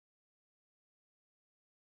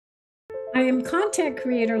I am content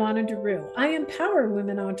creator Lona. I empower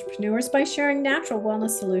women entrepreneurs by sharing natural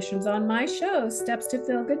wellness solutions on my show, Steps to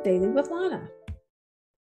Feel Good Daily with Lona.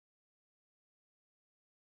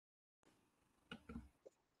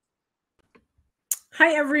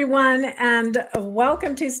 Hi, everyone, and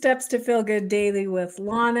welcome to Steps to Feel Good Daily with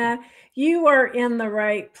Lona. You are in the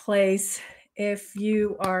right place if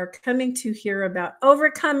you are coming to hear about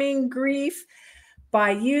overcoming grief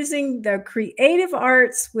by using the creative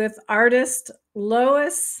arts with artist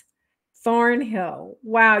Lois Thornhill.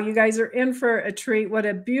 Wow, you guys are in for a treat. What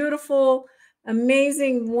a beautiful,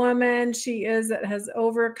 amazing woman she is that has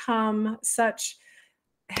overcome such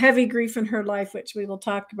heavy grief in her life, which we will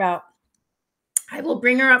talk about. I will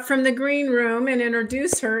bring her up from the green room and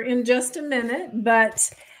introduce her in just a minute.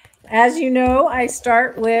 But as you know, I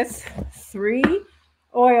start with 3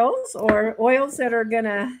 oils or oils that are going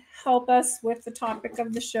to help us with the topic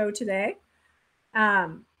of the show today.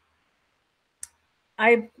 I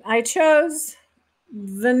chose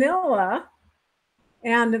vanilla,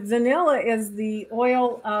 and vanilla is the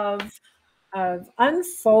oil of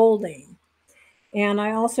unfolding. And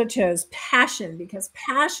I also chose passion because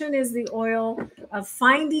passion is the oil of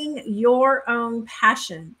finding your own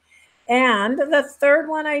passion. And the third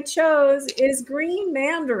one I chose is green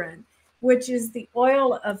mandarin, which is the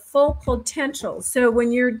oil of full potential. So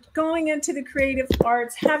when you're going into the creative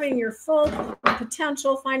arts, having your full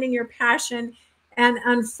potential, finding your passion, and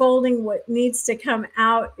unfolding what needs to come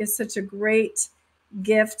out is such a great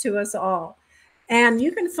gift to us all. And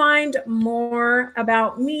you can find more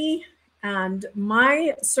about me and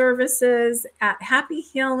my services at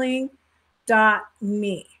happyhealing.me.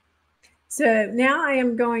 So now I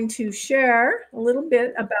am going to share a little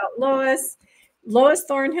bit about Lois. Lois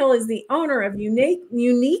Thornhill is the owner of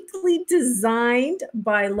Uniquely Designed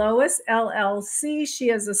by Lois LLC.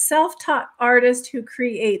 She is a self-taught artist who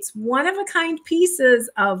creates one-of-a-kind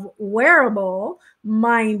pieces of wearable,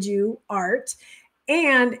 mind you, art,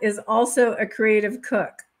 and is also a creative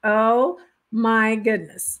cook. Oh my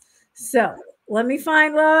goodness. So let me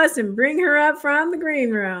find Lois and bring her up from the green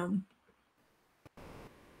room.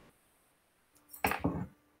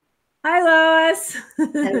 Hi, Lois.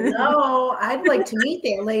 Hello. I'd like to meet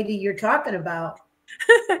that lady you're talking about.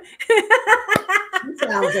 She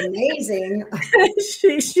sounds amazing.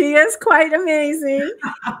 She is quite amazing.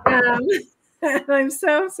 I'm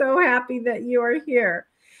so happy that you are here.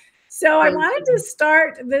 So I wanted to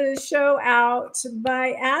start the show out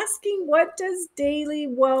by asking, what does daily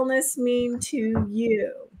wellness mean to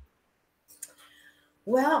you?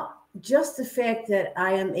 Well, just the fact that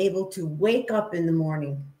I am able to wake up in the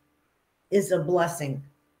morning is a blessing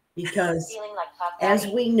because as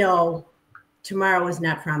we know, tomorrow is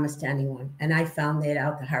not promised to anyone. And I found that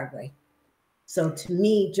out the hard way. So to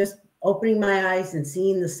me, just opening my eyes and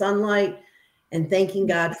seeing the sunlight and thanking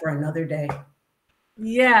God for another day.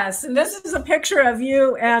 Yes, and this is a picture of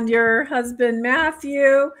you and your husband,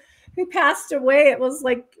 Matthew, who passed away. It was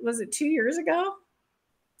it 2 years ago?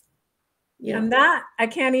 Yeah. And that I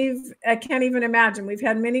can't even imagine. We've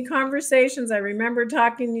had many conversations. I remember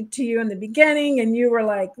talking to you in the beginning, and you were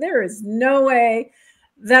like, there is no way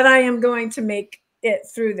that I am going to make it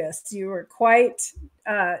through this. You were quite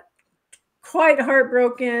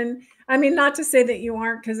heartbroken. I mean, not to say that you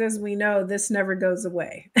aren't, because as we know, this never goes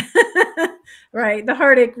away. Right? The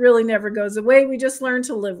heartache really never goes away. We just learn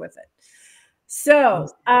to live with it. So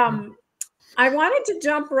I wanted to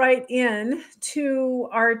jump right in to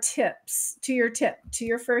our tips, to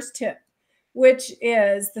your first tip, which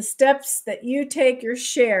is the steps that you take, your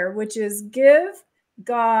share, which is give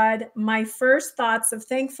God my first thoughts of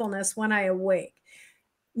thankfulness when I awake.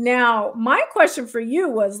 Now, my question for you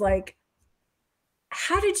was like,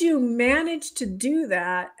 how did you manage to do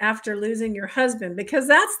that after losing your husband? Because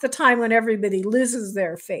that's the time when everybody loses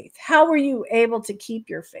their faith. How were you able to keep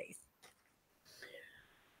your faith?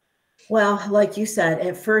 Well, like you said,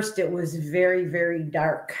 at first it was very, very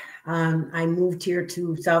dark. I moved here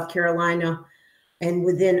to South Carolina, and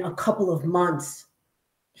within a couple of months,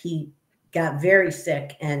 he got very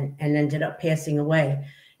sick and ended up passing away.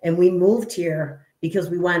 And we moved here because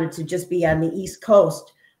we wanted to just be on the East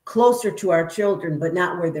Coast, closer to our children, but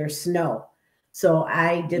not where there's snow. So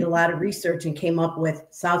I did a lot of research and came up with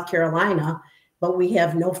South Carolina, but we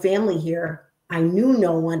have no family here. I knew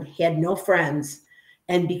no one, had no friends.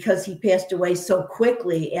 And because he passed away so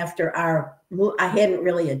quickly after I hadn't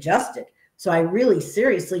really adjusted. So I really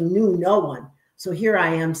seriously knew no one. So here I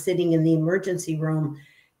am sitting in the emergency room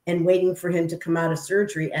and waiting for him to come out of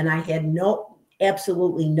surgery. And I had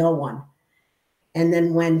absolutely no one. And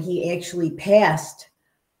then when he actually passed,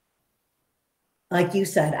 like you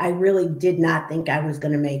said, I really did not think I was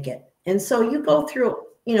going to make it. And so you go through,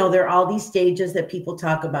 there are all these stages that people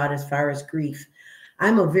talk about as far as grief.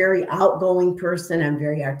 I'm a very outgoing person. I'm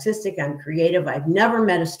very artistic. I'm creative. I've never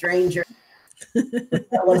met a stranger.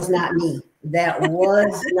 That was not me. That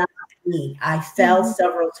was not me. I fell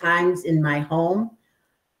several times in my home.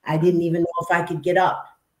 I didn't even know if I could get up.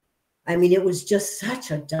 I mean, it was just such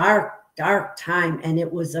a dark, dark time. And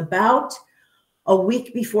it was about a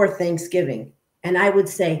week before Thanksgiving. And I would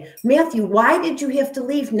say, Matthew, why did you have to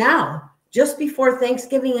leave now, just before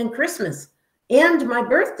Thanksgiving and Christmas and my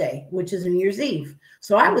birthday, which is New Year's Eve?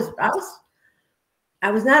 So I was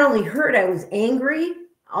not only hurt, I was angry,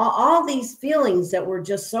 all these feelings that were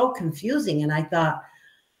just so confusing. And I thought,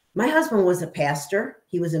 my husband was a pastor.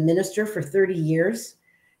 He was a minister for 30 years.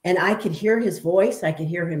 And I could hear his voice. I could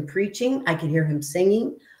hear him preaching. I could hear him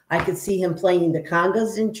singing. I could see him playing the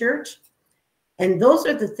congas in church. And those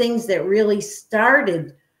are the things that really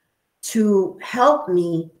started to help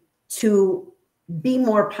me to be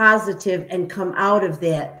more positive and come out of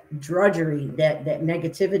that drudgery, that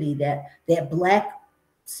negativity, that black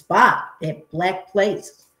spot, that black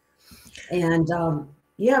place. And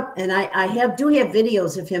and I do have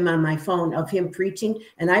videos of him on my phone, of him preaching,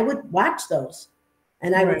 and I would watch those.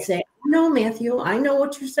 And I would say, no, Matthew, I know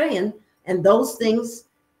what you're saying. And those things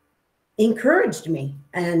encouraged me.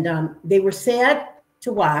 And they were sad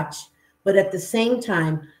to watch, but at the same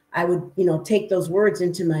time, I would, take those words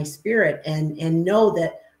into my spirit and know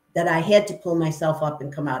that I had to pull myself up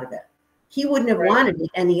and come out of it. He wouldn't have wanted it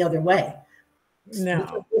any other way.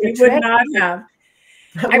 No, he would not have.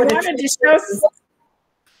 I wanted to show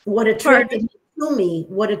what attracted him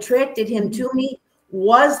to me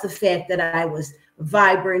was the fact that I was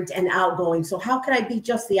vibrant and outgoing. So how could I be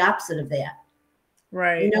just the opposite of that?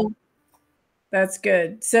 Right. That's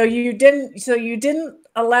good. So you didn't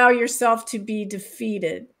allow yourself to be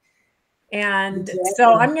defeated. And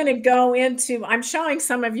so I'm going to go into, I'm showing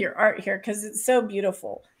some of your art here because it's so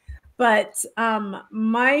beautiful. But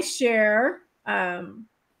my share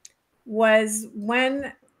was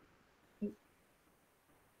when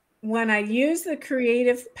I use the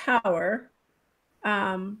creative power,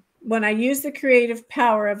 when I use the creative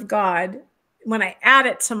power of God, when I add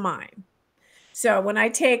it to mine. So when I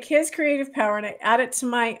take his creative power and I add it to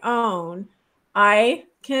my own, I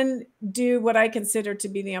can do what I consider to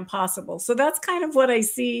be the impossible. So that's kind of what I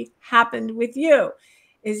see happened with you,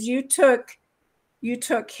 is you took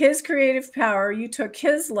his creative power, you took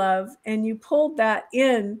his love, and you pulled that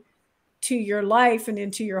in to your life and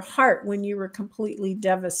into your heart when you were completely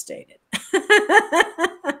devastated.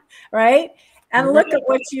 Right? And look at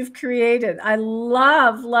what you've created. I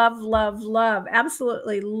love,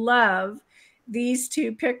 absolutely love these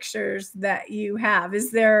two pictures that you have.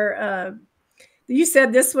 Is there, you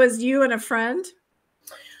said this was you and a friend?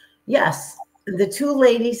 Yes. The two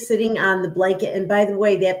ladies sitting on the blanket. And by the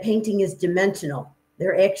way, that painting is dimensional.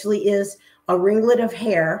 There actually is a ringlet of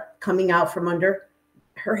hair coming out from under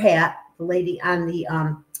her hat, the lady on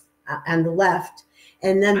the left.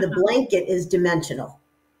 And then the blanket is dimensional.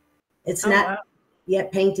 It's not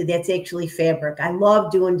yet painted. That's actually fabric. I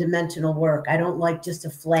love doing dimensional work. I don't like just a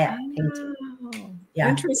flat painting. Yeah.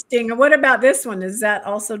 Interesting. And what about this one? Is that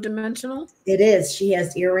also dimensional? It is. She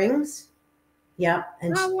has earrings. Yeah.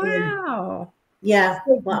 And wow. Yeah.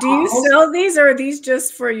 Well, do you sell these, or are these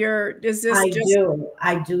just for your, is this I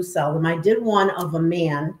do sell them. I did one of a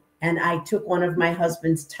man, and I took one of my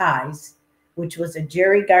husband's ties, which was a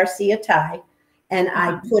Jerry Garcia tie, and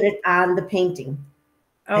I put it on the painting.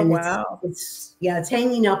 Oh, and wow. It's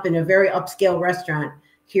hanging up in a very upscale restaurant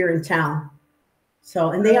here in town.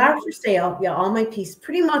 So, and they are for sale. Yeah, all my pieces,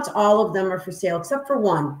 pretty much all of them are for sale, except for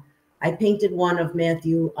one. I painted one of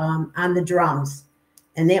Matthew on the drums,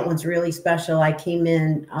 and that one's really special. I came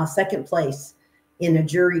in second place in a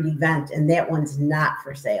juried event, and that one's not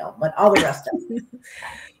for sale, but all the rest of them.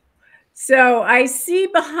 So I see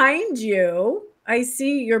behind you, I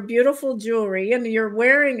see your beautiful jewelry, and you're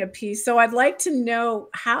wearing a piece. So I'd like to know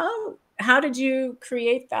how did you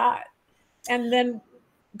create that? And then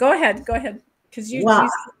go ahead. Because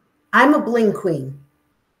I'm a bling queen,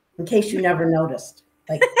 in case you never noticed.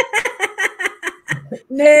 Like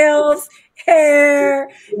nails, hair.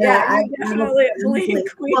 Yeah, I'm definitely a bling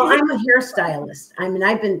queen. Well, I'm a hairstylist. I mean,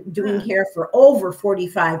 I've been doing hair for over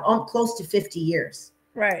 45, close to 50 years.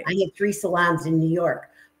 Right. I had 3 salons in New York.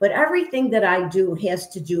 But everything that I do has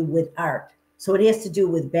to do with art. So it has to do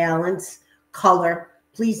with balance, color,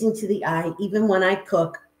 pleasing to the eye. Even when I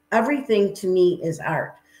cook, everything to me is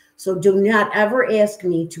art. So do not ever ask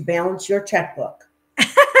me to balance your checkbook.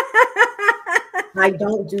 I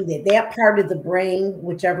don't do that. That part of the brain,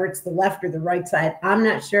 whichever it's the left or the right side, I'm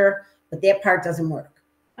not sure, but that part doesn't work.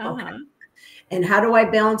 Okay. Uh-huh. And how do I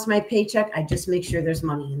balance my paycheck? I just make sure there's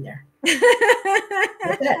money in there.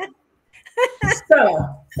 That's it. So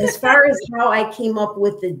as far as how I came up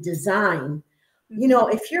with the design, you know,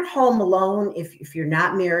 if you're home alone, if you're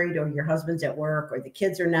not married or your husband's at work or the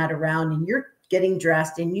kids are not around and you're getting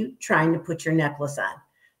dressed and you trying to put your necklace on.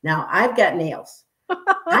 Now I've got nails.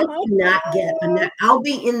 I cannot get a neck. I'll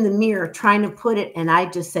be in the mirror trying to put it and I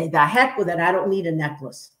just say, the heck with it. I don't need a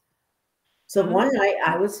necklace. So one night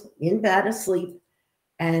I was in bed asleep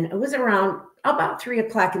and it was around about 3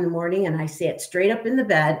 o'clock in the morning. And I sat straight up in the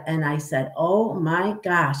bed and I said, oh my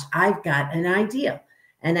gosh, I've got an idea.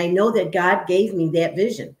 And I know that God gave me that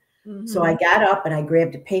vision. So I got up and I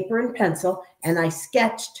grabbed a paper and pencil and I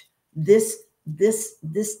sketched this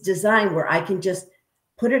design where I can just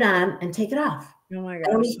put it on and take it off. Oh my gosh.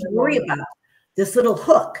 I don't need to worry about this little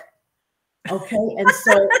hook. Okay. And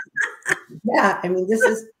so, yeah, I mean, this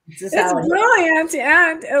is it's brilliant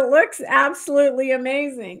and it looks absolutely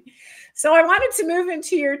amazing. So I wanted to move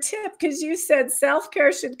into your tip because you said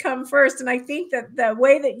self-care should come first. And I think that the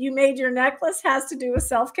way that you made your necklace has to do with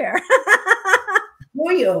self-care.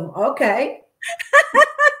 For you. Okay.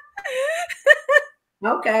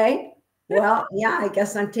 Okay. Well, yeah, I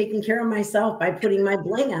guess I'm taking care of myself by putting my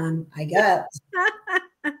bling on, I guess.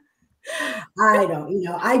 I don't, you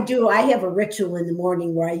know, I have a ritual in the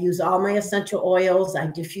morning where I use all my essential oils. I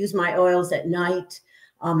diffuse my oils at night.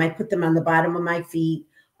 I put them on the bottom of my feet.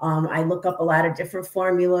 I look up a lot of different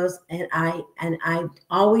formulas and I'm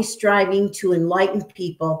always striving to enlighten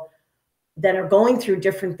people that are going through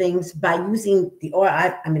different things by using the oil.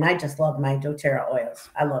 I mean, I just love my doTERRA oils.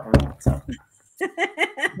 I love them. So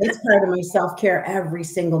it's part of my self-care every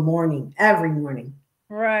single morning, every morning.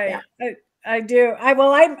 Right. Yeah. I do.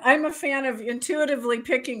 I'm a fan of intuitively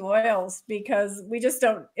picking oils because we just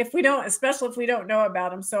don't, especially if we don't know about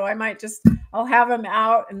them. So I'll have them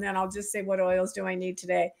out and then I'll just say, what oils do I need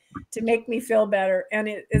today to make me feel better? And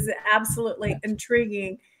it is absolutely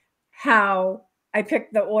intriguing how I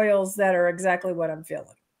pick the oils that are exactly what I'm feeling.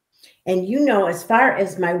 And you know, as far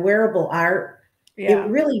as my wearable art, it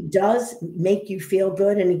really does make you feel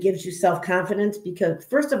good and it gives you self-confidence because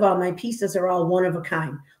first of all, my pieces are all one of a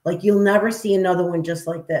kind. Like you'll never see another one just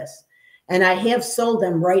like this. And I have sold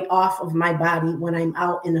them right off of my body when I'm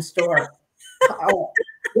out in a store. Oh,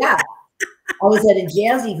 yeah. I was at a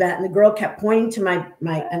jazz event and the girl kept pointing to my,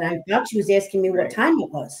 and I thought she was asking me what time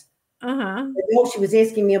it was. No, she was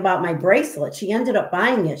asking me about my bracelet. She ended up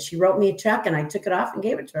buying it. She wrote me a check and I took it off and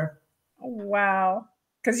gave it to her. Wow.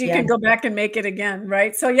 Because you can go back and make it again,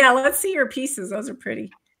 right? So yeah, let's see your pieces. Those are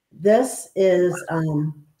pretty. This is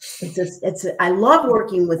I love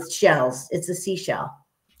working with shells. It's a seashell.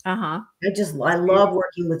 I love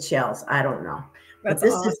working with shells. I don't know. That's but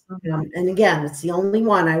this awesome. is and again, it's the only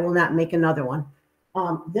one. I will not make another one.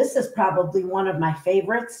 This is probably one of my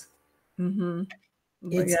favorites.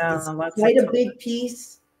 It's quite a big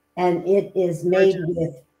piece, and it is made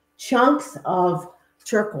with chunks of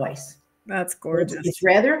turquoise. That's gorgeous. It's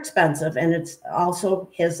rather expensive, and it's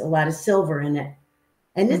also has a lot of silver in it,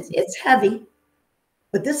 and it's heavy.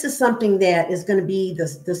 But this is something that is going to be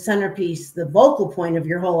the centerpiece, the vocal point of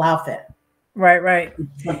your whole outfit. Right.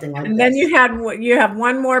 Something like and this. Then you have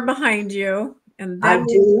one more behind you, and then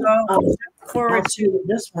we'll go forward to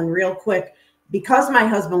this one real quick. Because my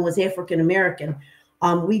husband was African American,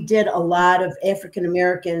 we did a lot of African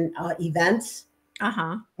American events.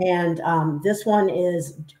 And this one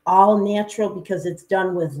is all natural because it's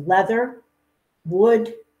done with leather,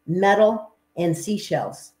 wood, metal, and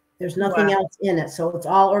seashells. There's nothing else in it. So it's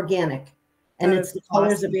all organic. And it's the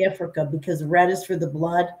colors of Africa because red is for the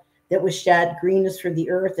blood that was shed, green is for the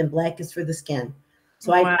earth, and black is for the skin.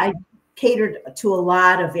 So I catered to a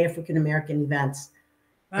lot of African American events.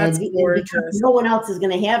 That's gorgeous. Because no one else is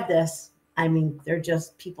going to have this. I mean, they're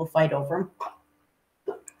just, people fight over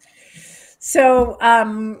them. So,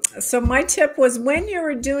 so my tip was when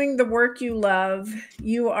you're doing the work you love,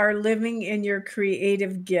 you are living in your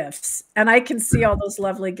creative gifts. And I can see all those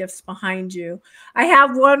lovely gifts behind you. I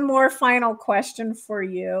have one more final question for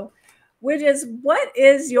you, which is, what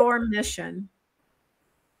is your mission?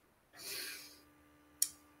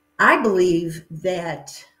 I believe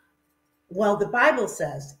that, well, the Bible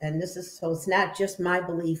says, and this is, so it's not just my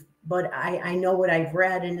belief, but I know what I've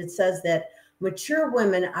read, and it says that mature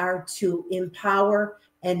women are to empower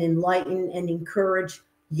and enlighten and encourage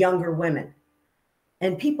younger women.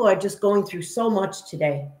 And people are just going through so much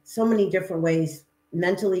today, so many different ways,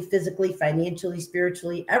 mentally, physically, financially,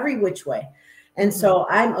 spiritually, every which way. And so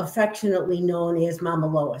I'm affectionately known as Mama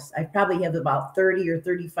Lois. I probably have about 30 or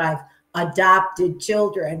 35 adopted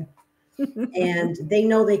children. And they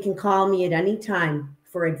know they can call me at any time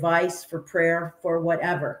for advice, for prayer, for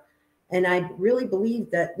whatever. And I really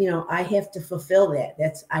believe that, I have to fulfill that.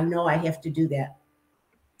 I know I have to do that.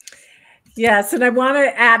 Yes. And I want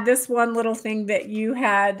to add this one little thing that you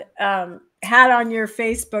had on your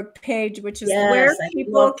Facebook page, which is where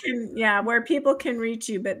people can reach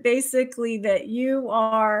you. But basically that you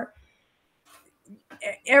are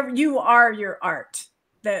your art,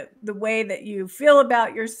 the way that you feel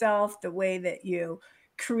about yourself, the way that you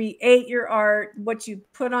create your art, what you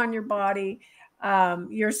put on your body.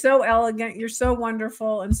 You're so elegant, you're so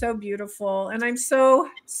wonderful and so beautiful. And I'm so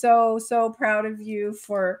proud of you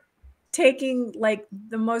for taking like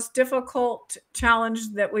the most difficult challenge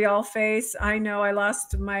that we all face. I know I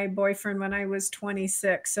lost my boyfriend when I was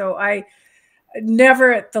 26. So I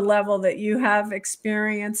never at the level that you have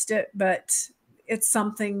experienced it, but it's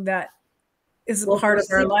something that is a part of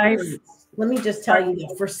our life. Let me just tell you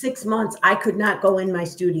that for 6 months, I could not go in my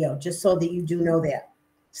studio, just so that you do know that.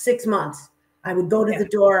 6 months. I would go to the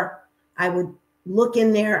door, I would look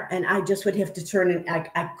in there, and I just would have to turn it.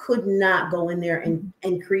 I could not go in there and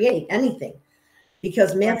create anything,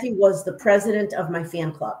 because Matthew was the president of my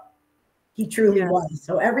fan club. He truly was.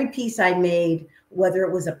 So every piece I made, whether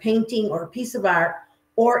it was a painting or a piece of art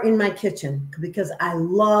or in my kitchen, because I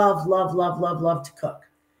love to cook.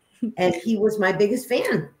 And he was my biggest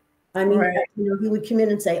fan. I mean, he would come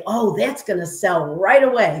in and say, "Oh, that's going to sell right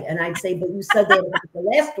away." And I'd say, "But you said that about the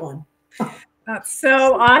last one." That's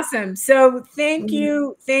so awesome. So thank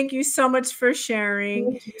you. Thank you so much for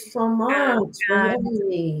sharing. Thank you so much for having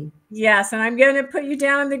me. Yes. And I'm going to put you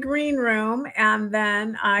down in the green room, and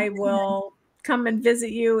then I will come and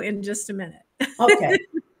visit you in just a minute. Okay.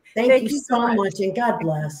 Thank you so much. And God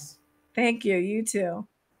bless. Thank you. You too.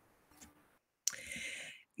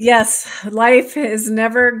 Yes, life is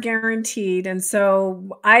never guaranteed. And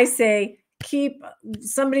so I say,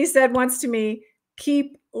 somebody said once to me,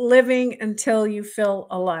 keep living until you feel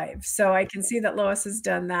alive. So I can see that Lois has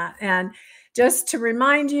done that. And just to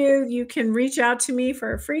remind you, you can reach out to me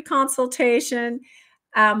for a free consultation.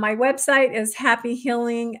 My website is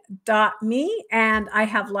happyhealing.me, and I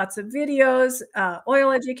have lots of videos,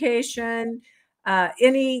 oil education,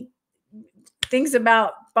 any things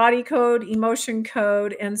about body code, emotion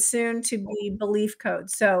code, and soon to be belief code.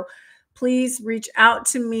 So please reach out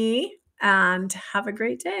to me and have a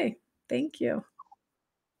great day. Thank you.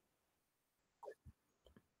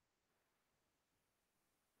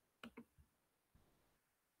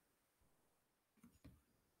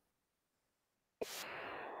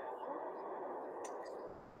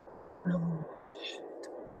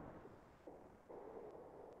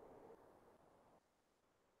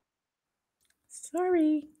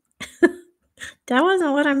 Sorry. That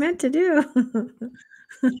wasn't what I meant to do.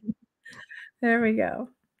 There we go.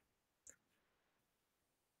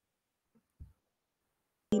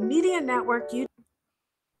 Media Network,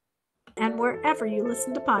 and wherever you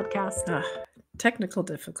listen to podcasts. Technical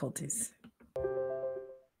difficulties.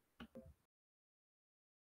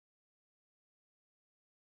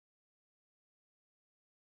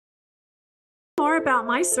 More about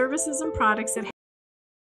my services and products at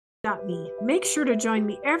me. Make sure to join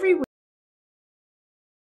me every week.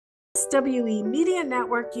 SWE Media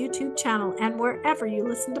Network YouTube channel and wherever you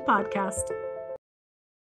listen to podcasts.